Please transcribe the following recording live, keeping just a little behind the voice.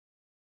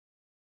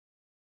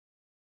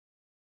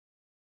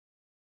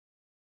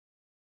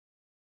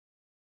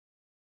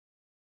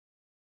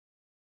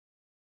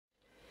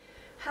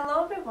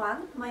Hello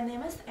everyone, my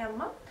name is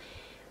Emma.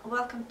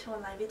 Welcome to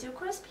online video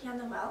course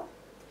Piano Well.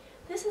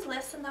 This is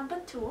lesson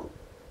number 2,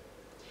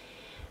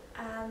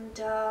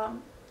 and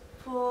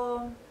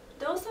for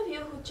those of you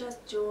who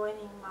just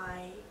joining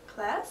my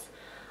class,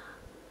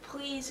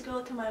 please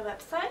go to my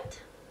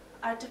website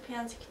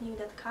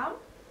artofpianotechnique.com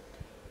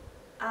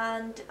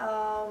and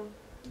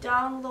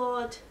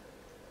download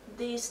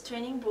this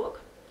training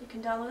book. You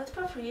can download it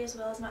for free as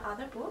well as my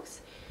other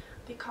books,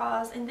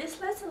 because in this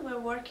lesson we're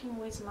working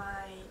with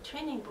my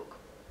training book.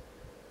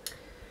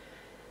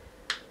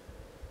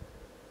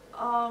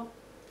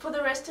 For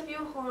the rest of you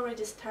who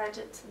already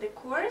started the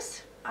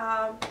course,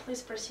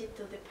 please proceed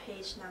to the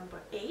page number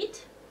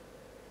 8.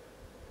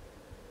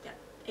 Yeah,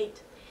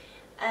 8.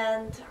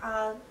 And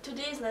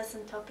today's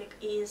lesson topic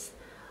is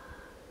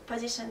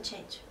position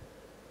change.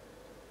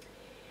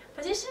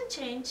 Position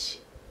change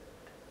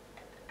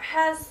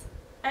has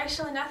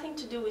actually nothing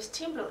to do with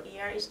timbral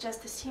ear. It's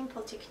just a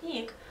simple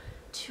technique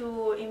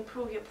to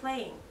improve your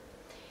playing.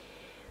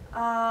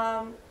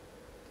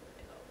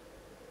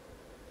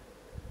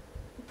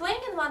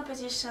 Playing in one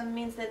position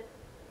means that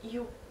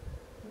you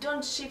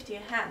don't shift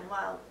your hand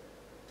while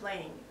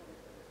playing.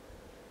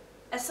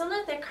 As soon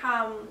as there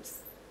comes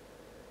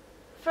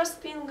first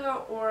finger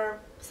or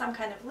some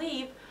kind of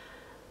leap,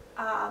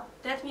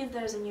 that means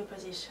there's a new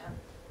position.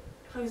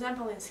 For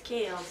example, in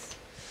scales,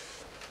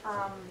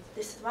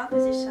 this is one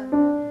position.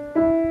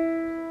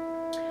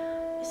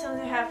 As soon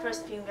as you have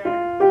first finger,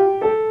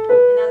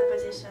 another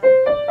position,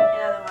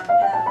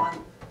 another one.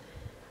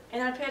 In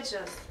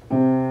arpeggios,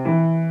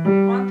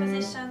 one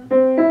position,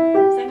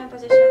 second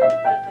position,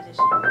 third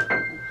position.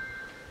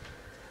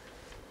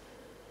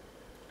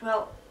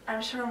 Well,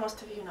 I'm sure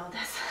most of you know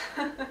this.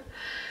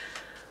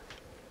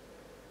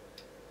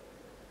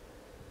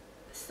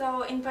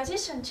 So in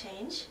position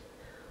change,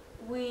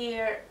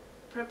 we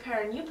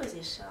prepare a new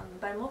position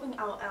by moving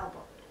our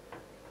elbow.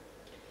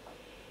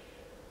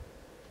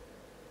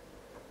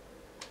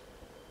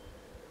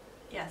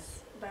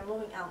 Yes, by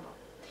moving elbow.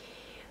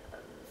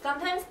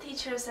 Sometimes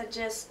teachers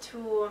suggest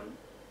to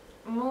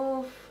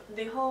move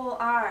the whole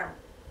arm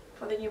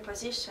for the new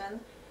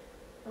position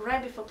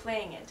right before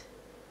playing it.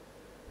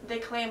 They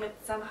claim it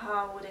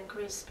somehow would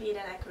increase speed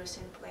and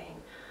accuracy in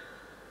playing.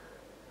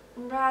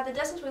 But it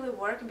doesn't really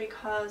work,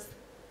 because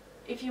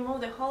if you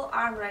move the whole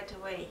arm right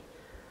away,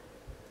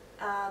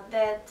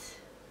 that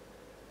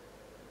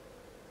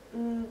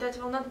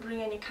will not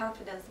bring any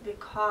confidence,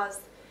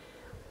 because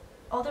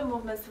all the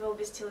movements will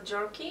be still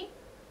jerky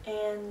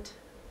and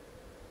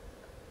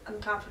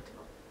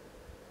uncomfortable.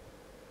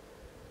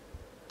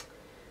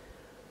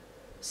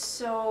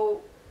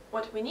 So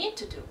what we need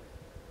to do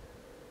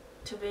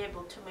to be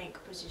able to make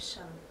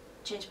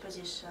change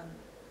position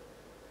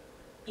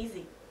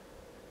easy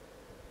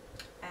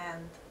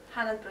and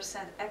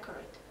 100%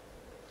 accurate,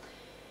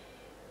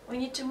 we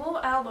need to move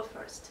elbow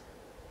first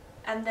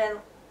and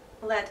then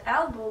let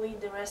elbow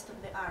lead the rest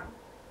of the arm.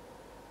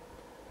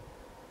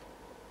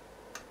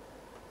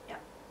 Yeah.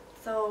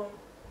 So,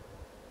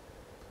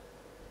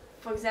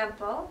 for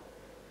example,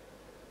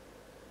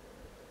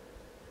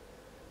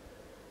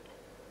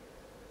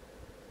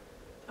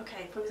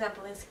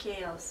 in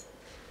scales,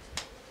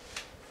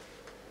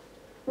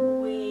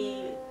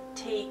 we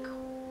take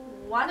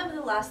one of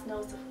the last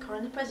notes of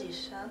current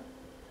position.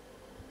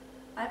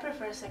 I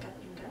prefer second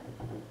finger.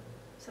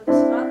 So this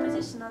is one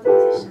position,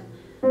 another position.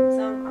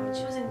 So I'm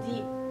choosing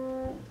D.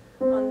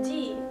 On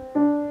D,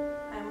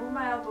 I move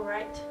my elbow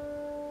right,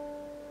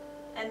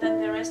 and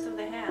then the rest of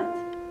the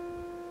hand,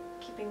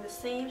 keeping the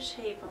same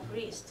shape of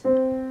wrist,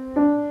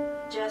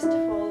 just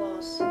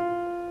follows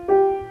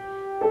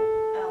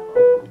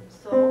elbow.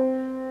 So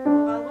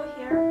move elbow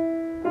here,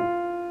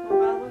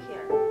 move elbow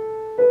here,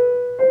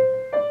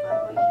 move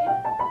elbow here,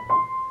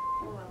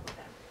 move elbow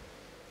there.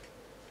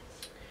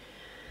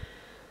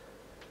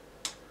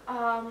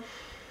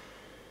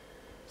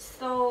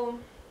 So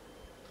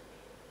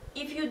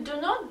if you do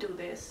not do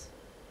this,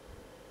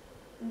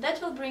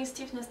 that will bring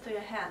stiffness to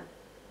your hand,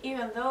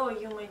 even though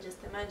you may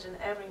just imagine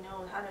every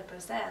note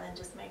 100% and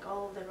just make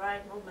all the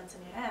right movements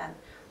in your hand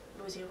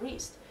with your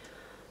wrist.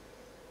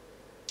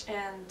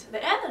 And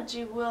the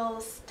energy will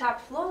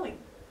stop flowing,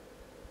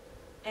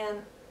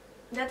 and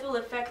that will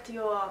affect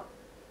your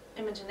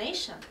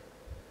imagination.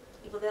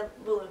 That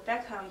will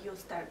affect how you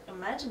start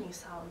imagining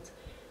sounds,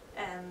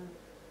 and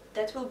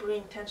that will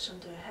bring tension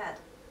to your head.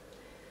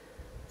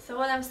 So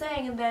what I'm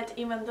saying is that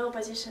even though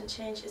position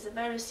change is a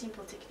very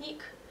simple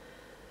technique,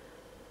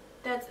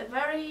 that's a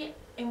very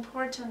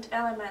important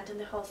element in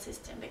the whole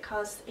system,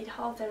 because it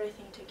holds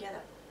everything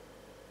together.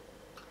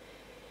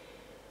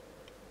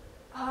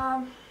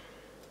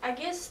 I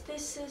guess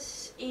this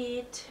is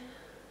it.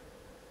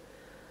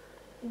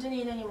 You don't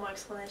need any more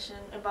explanation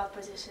about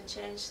position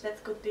change.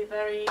 That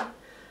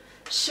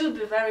should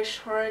be very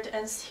short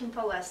and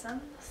simple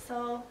lesson.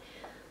 So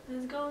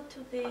let's go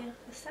to the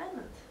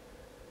assignment.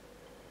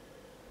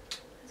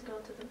 Let's go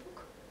to the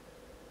book.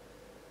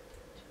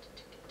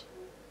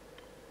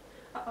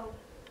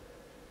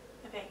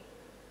 Okay.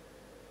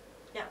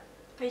 Yeah,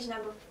 page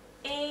number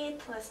 8,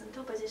 lesson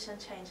 2, position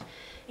change.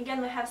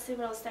 Again, we have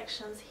several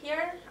sections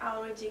here. I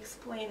already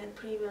explained in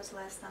previous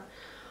lesson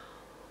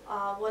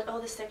what all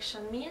the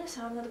section means,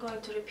 so I'm not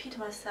going to repeat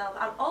myself.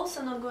 I'm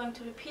also not going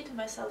to repeat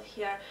myself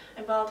here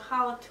about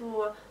how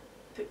to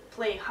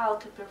play, how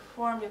to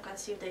perform your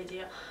conceived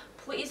idea.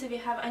 Please, if you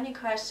have any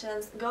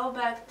questions, go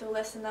back to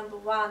lesson number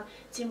 1,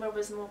 timbre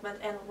with movement,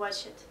 and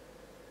watch it.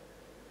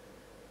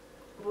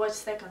 Watch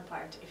second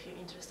part if you're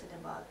interested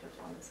about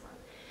performance one.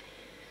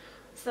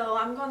 So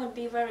I'm gonna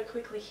be very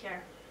quickly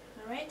here,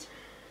 alright?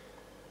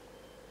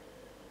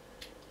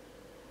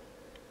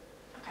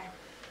 Okay,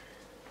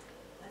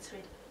 let's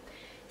read.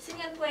 Sing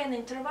and play an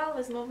interval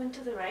with movement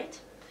to the right.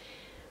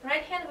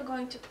 Right hand we're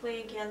going to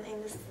play again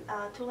in this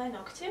 2-line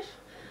octave.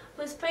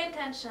 Please pay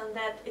attention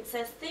that it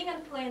says sing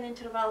and play an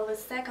interval with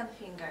second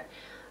finger.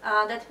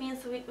 That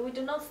means we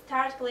do not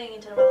start playing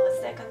interval with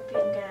second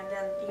finger and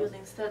then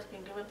using third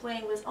finger. We're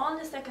playing with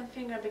only second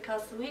finger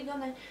because we're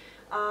gonna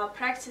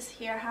practice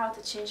here how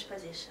to change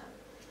position.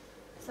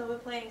 So we're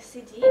playing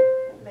CD,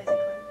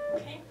 basically,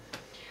 okay?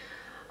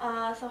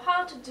 So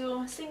how to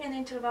do sing an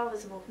interval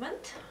with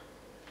movement.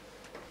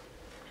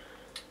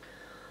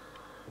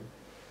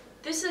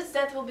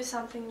 That will be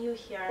something new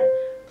here.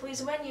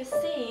 Please, when you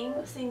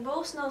sing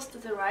both notes to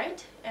the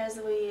right, as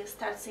we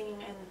start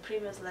singing in the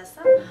previous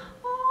lesson.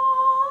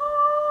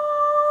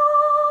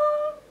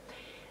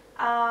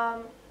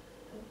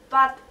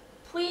 But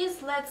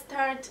please, let's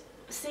start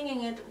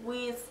singing it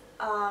with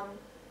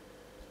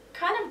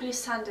kind of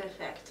glissando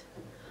effect.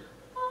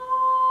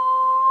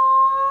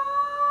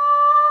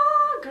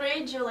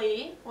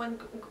 Gradually, when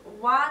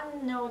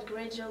one note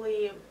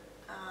gradually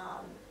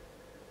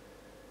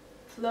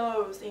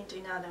flows into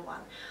another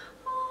one.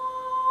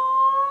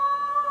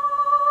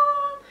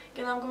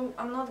 Again,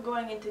 I'm not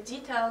going into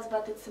details,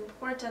 but it's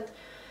important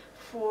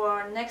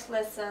for next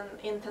lesson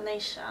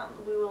intonation.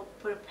 We will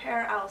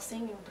prepare our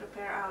singing,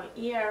 prepare our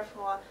ear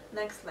for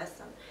next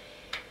lesson.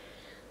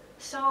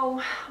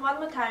 So, one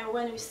more time,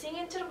 when we sing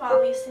interval,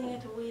 we sing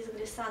it with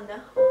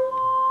glissando.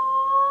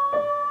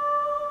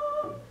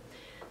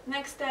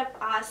 Next step,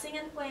 sing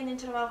and play an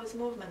interval with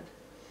movement.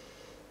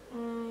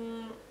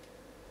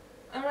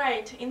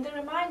 Alright, in the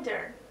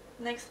reminder,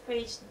 next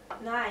page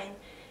 9,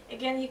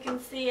 again you can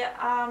see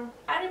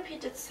I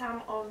repeated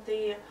some of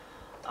the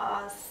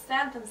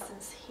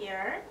sentences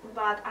here,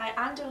 but I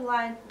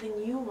underlined the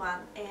new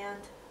one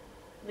and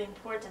the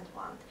important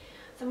one.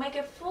 So make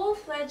a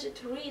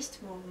full-fledged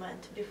wrist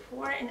movement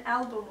before an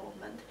elbow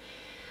movement.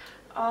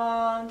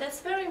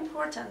 That's very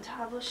important.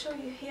 I will show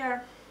you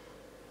here.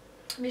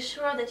 Be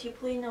sure that you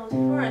play note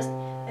first,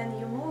 then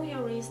you move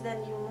your wrist,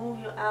 then you move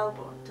your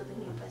elbow to the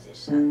new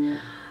position.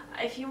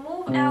 If you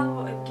move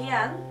elbow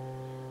again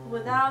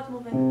without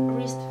moving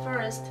wrist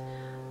first,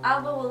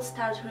 elbow will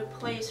start to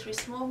replace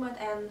wrist movement,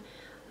 and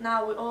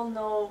now we all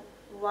know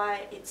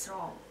why it's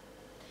wrong.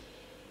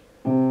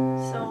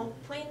 So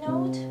play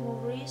note,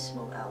 move wrist,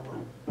 move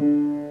elbow.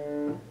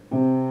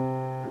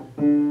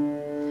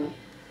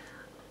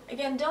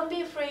 Again, don't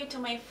be afraid to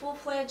make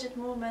full-fledged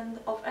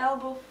movement of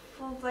elbow,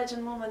 full-fledged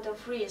movement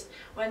of wrist.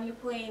 When you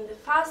play in the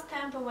fast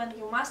tempo, when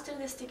you master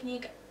this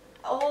technique,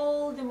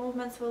 all the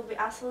movements will be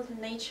absolutely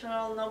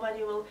natural.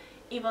 Nobody will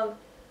even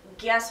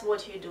guess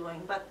what you're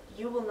doing, but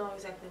you will know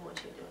exactly what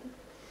you're doing.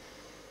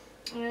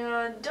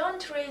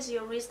 Don't raise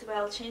your wrist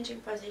while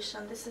changing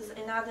position. This is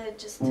another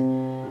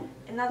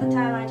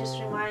time I just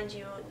remind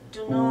you,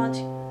 do not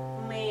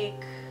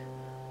make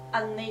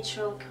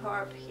unnatural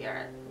curve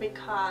here,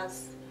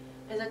 because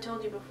as I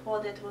told you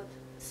before, that would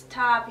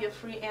stop your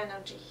free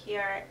energy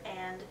here,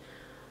 and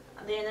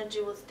the energy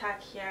will stuck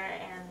here,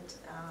 and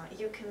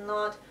you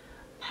cannot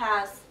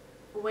pass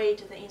weight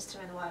to the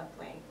instrument while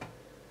playing.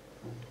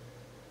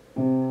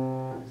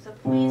 So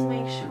please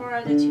make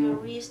sure that your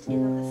wrist is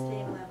on the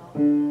same level.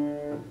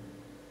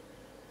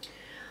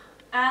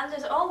 And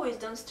as always,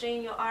 don't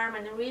strain your arm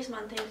and wrist,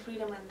 maintain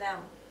freedom in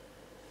them.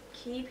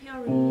 Keep your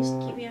wrist,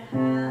 keep your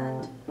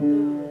hand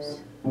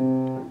loose.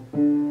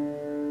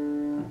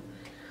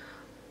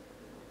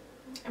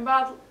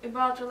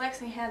 About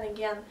relaxing hand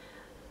again,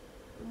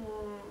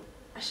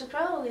 I should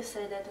probably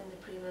say that in the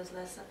previous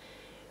lesson.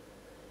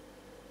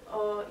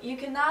 You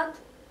cannot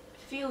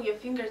feel your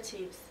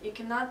fingertips, you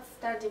cannot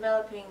start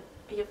developing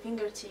your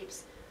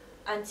fingertips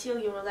until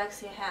you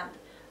relax your hand,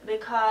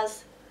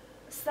 because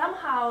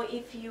somehow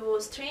if you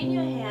strain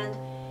your hand,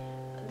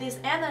 this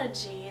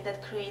energy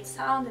that creates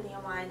sound in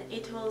your mind,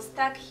 it will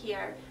stuck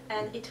here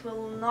and it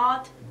will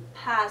not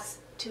pass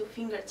to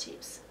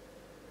fingertips.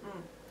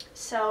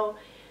 So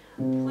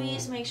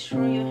please make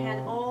sure your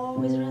hand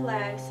always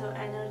relaxed so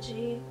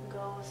energy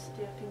goes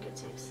to your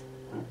fingertips.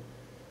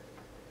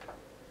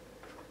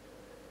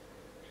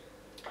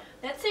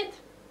 That's it.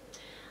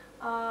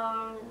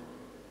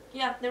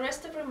 Yeah, the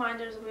rest of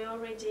reminders we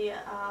already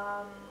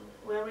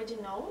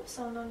know,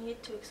 so no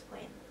need to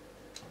explain.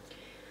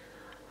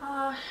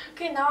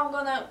 Okay, now I'm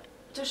gonna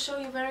show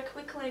you very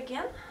quickly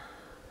again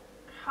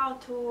how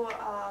to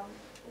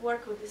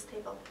work with this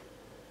table.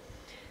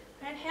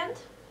 Right hand,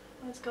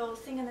 let's go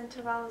sing an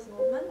intervals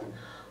movement.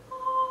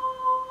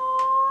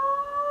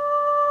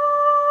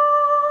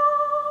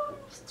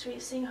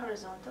 sing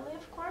horizontally,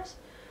 of course,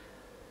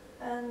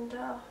 and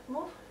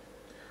move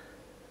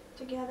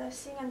together,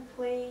 sing and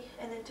play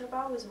an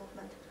interval with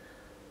movement.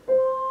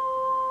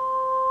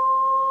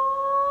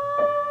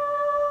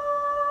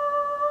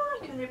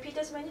 You can repeat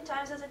as many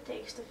times as it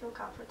takes to feel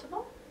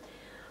comfortable.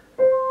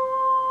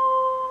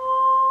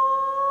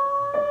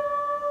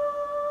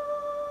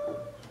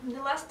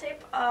 The last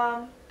tip,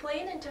 play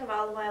an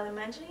interval while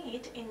imagining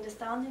it in the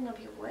sounding of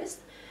your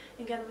voice.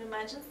 Again, we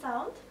imagine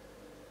sound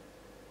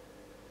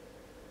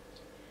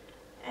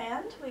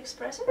and we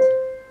express it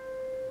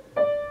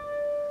in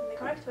the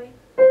correct way.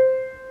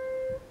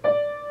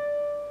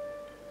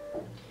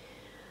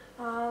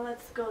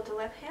 Let's go to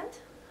left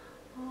hand.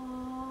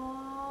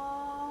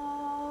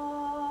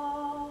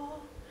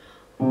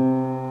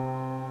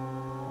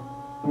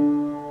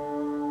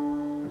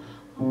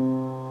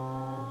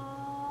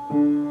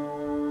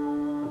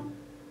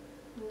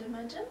 And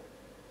imagine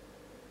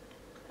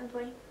and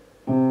play.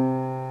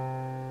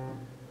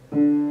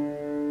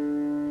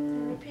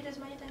 And repeat as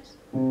many times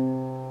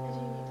as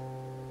you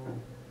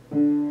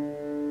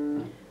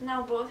need.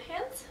 Now both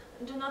hands.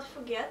 Do not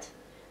forget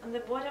on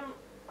the bottom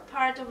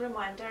part of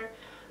reminder,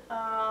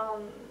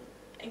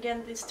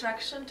 again the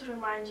instruction to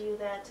remind you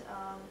that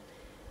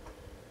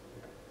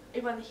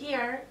even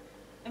here,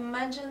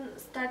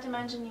 start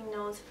imagining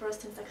notes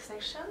first in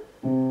succession.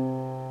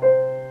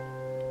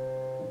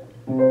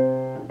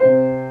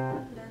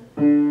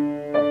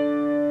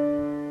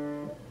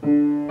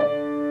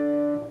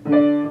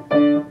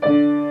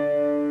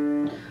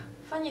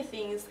 Funny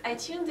thing is, I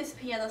tuned this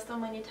piano so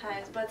many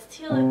times, but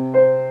still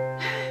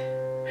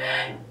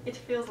it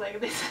feels like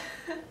this.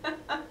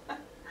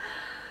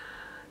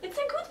 It's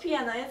a good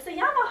piano, it's a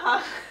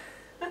Yamaha.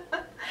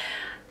 I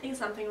think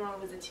something wrong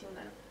with the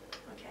tuner.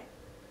 Okay.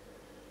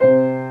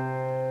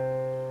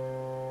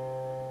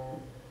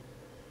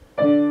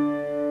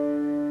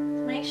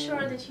 Make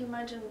sure that you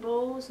imagine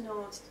both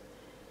notes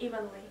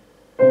evenly.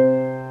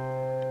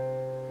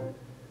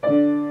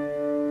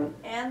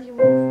 And you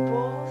move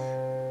both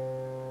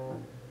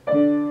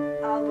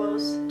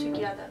elbows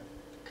together,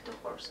 like two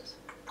horses.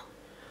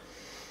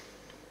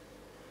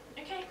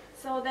 Okay,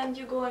 so then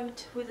you're going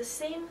to, with the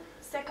same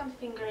second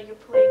finger, you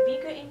play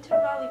bigger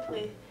interval, you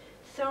play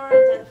third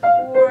and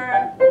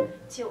fourth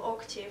till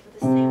octave, the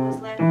same as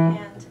left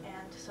hand,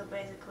 and so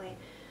basically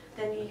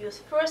then you use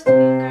first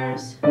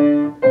fingers,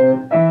 you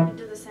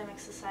do the same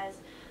exercise.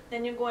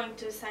 Then you're going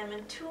to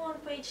assignment 2 on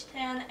page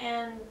 10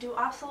 and do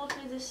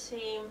absolutely the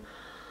same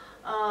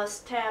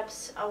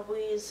steps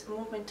with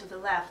movement to the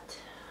left.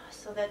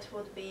 So that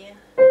would be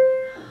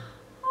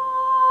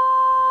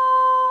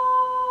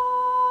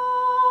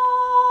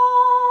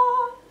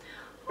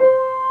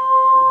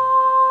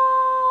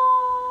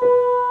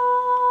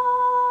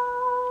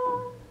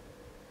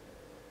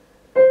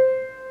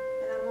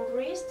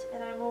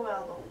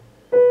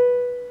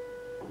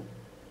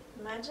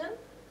imagine,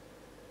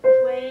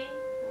 play,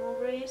 move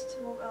wrist,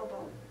 move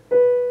elbow.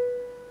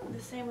 The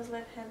same as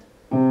left hand.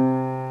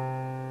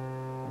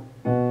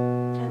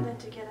 And then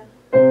together.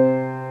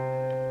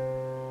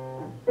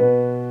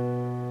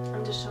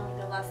 I'm just showing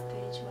the last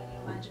page when you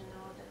imagine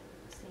all the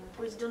same.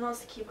 Please do not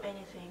skip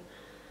anything.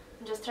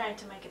 I'm just trying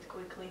to make it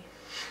quickly.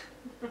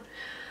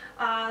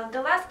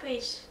 The last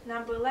page,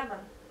 number 11,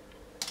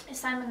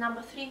 assignment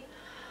number 3.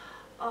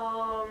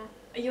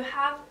 You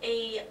have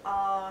a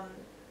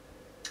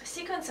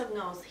sequence of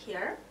notes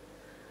here.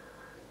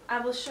 I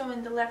will show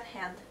in the left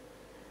hand.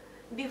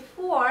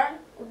 Before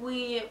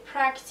we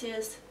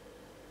practice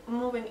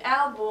moving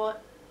elbow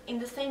in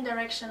the same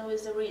direction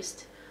with the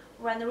wrist.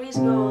 When the wrist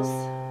goes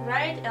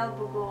right,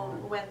 elbow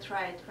went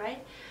right,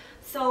 right?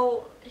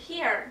 So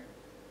here,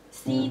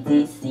 C,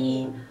 D,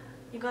 C,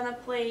 you're gonna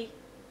play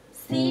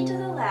C to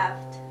the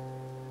left,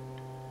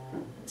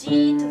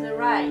 D to the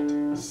right,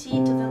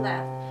 C to the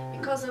left.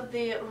 Because of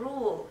the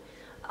rule,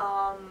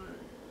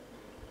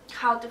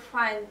 how to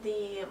find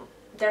the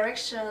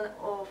direction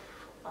of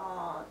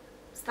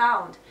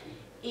sound.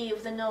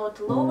 If the note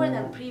lower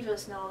than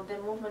previous note, the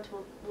movement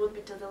would be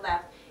to the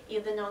left.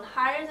 If the note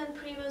higher than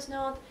previous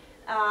note,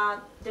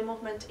 the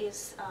movement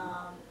is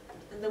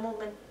the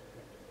movement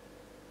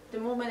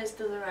is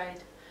to the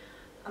right.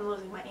 I'm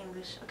losing my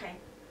English. Okay.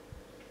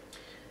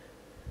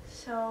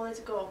 So let's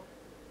go.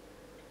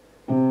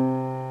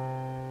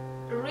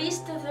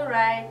 Wrist to the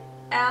right,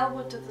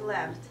 elbow to the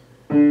left.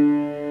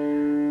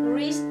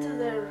 Wrist to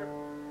the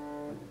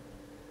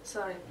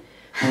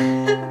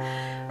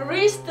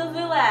wrist to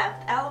the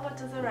left, elbow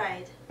to the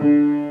right.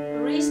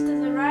 Wrist to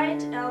the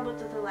right, elbow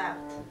to the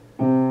left.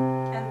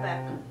 And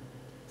back.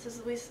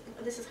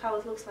 This is how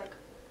it looks like.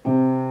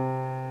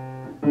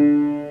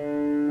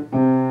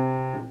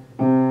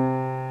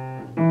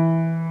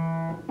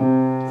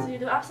 So you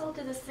do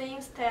absolutely the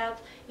same step.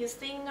 You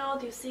sing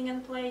note, you sing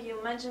and play, you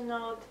imagine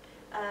note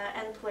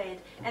and play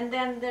it. And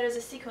then there is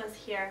a sequence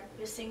here.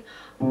 You sing.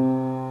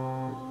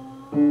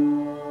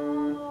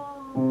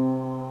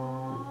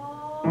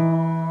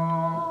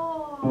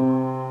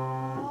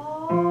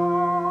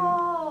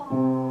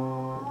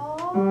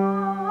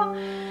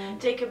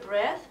 Take a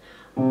breath.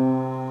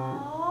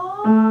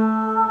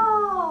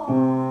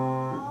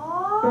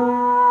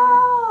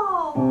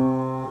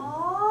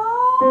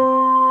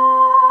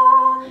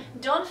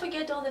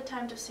 forget all the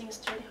time to sing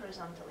straight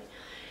horizontally.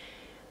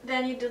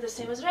 Then you do the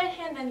same with right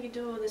hand, and you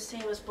do the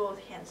same with both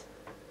hands.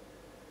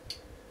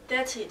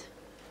 That's it.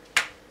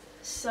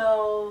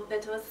 So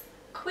that was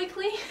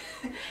quickly,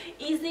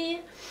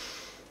 easy.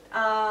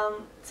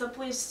 So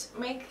please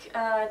make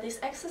this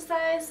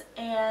exercise,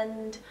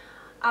 and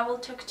I will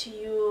talk to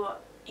you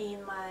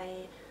in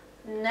my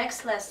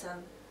next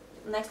lesson.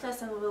 Next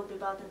lesson will be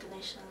about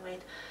intonation and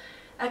weight.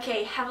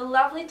 Okay, have a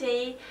lovely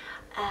day,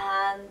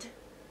 and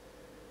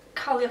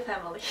call your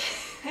family.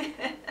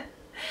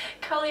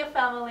 Call your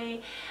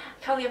family,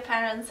 call your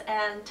parents,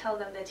 and tell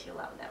them that you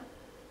love them.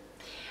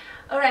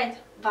 Alright,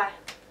 bye.